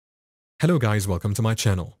Hello guys, welcome to my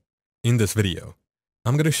channel. In this video,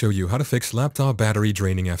 I'm going to show you how to fix laptop battery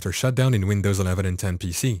draining after shutdown in Windows 11 and 10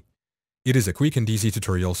 PC. It is a quick and easy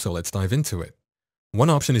tutorial, so let's dive into it.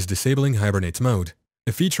 One option is disabling hibernate mode,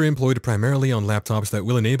 a feature employed primarily on laptops that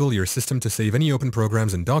will enable your system to save any open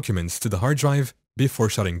programs and documents to the hard drive before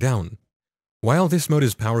shutting down. While this mode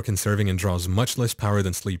is power conserving and draws much less power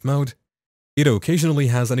than sleep mode, it occasionally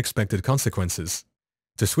has unexpected consequences.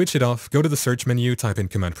 To switch it off, go to the search menu, type in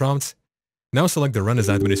command prompt. Now select the Run as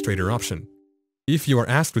Administrator option. If you are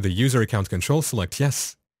asked with the user account control, select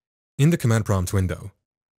Yes. In the command prompt window,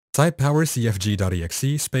 type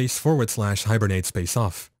powercfg.exe /hibernate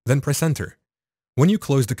off, then press Enter. When you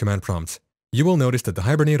close the command prompt, you will notice that the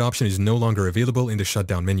Hibernate option is no longer available in the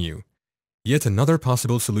shutdown menu. Yet another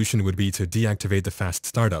possible solution would be to deactivate the fast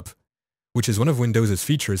startup, which is one of Windows'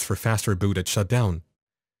 features for faster boot at shutdown.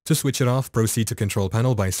 To switch it off, proceed to Control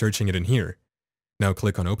Panel by searching it in here. Now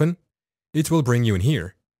click on Open. It will bring you in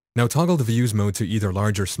here. Now toggle the views mode to either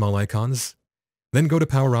large or small icons. Then go to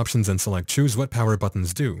Power Options and select Choose what power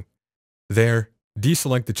buttons do. There,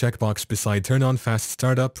 deselect the checkbox beside Turn on Fast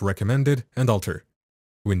Startup, Recommended, and Alter.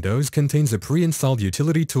 Windows contains a pre-installed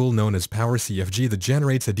utility tool known as PowerCFG that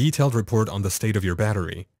generates a detailed report on the state of your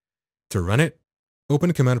battery. To run it,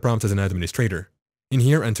 open Command Prompt as an administrator. In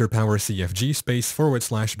here, enter PowerCFG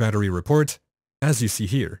 /battery report, as you see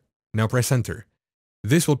here. Now press Enter.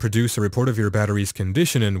 This will produce a report of your battery's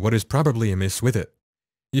condition and what is probably amiss with it.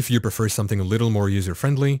 If you prefer something a little more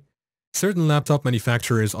user-friendly, certain laptop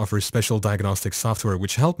manufacturers offer special diagnostic software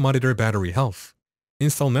which help monitor battery health,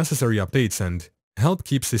 install necessary updates, and help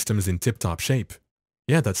keep systems in tip-top shape.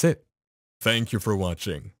 Yeah, that's it. Thank you for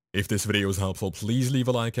watching. If this video was helpful, please leave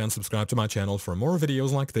a like and subscribe to my channel for more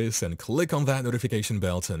videos like this and click on that notification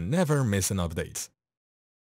bell to never miss an update.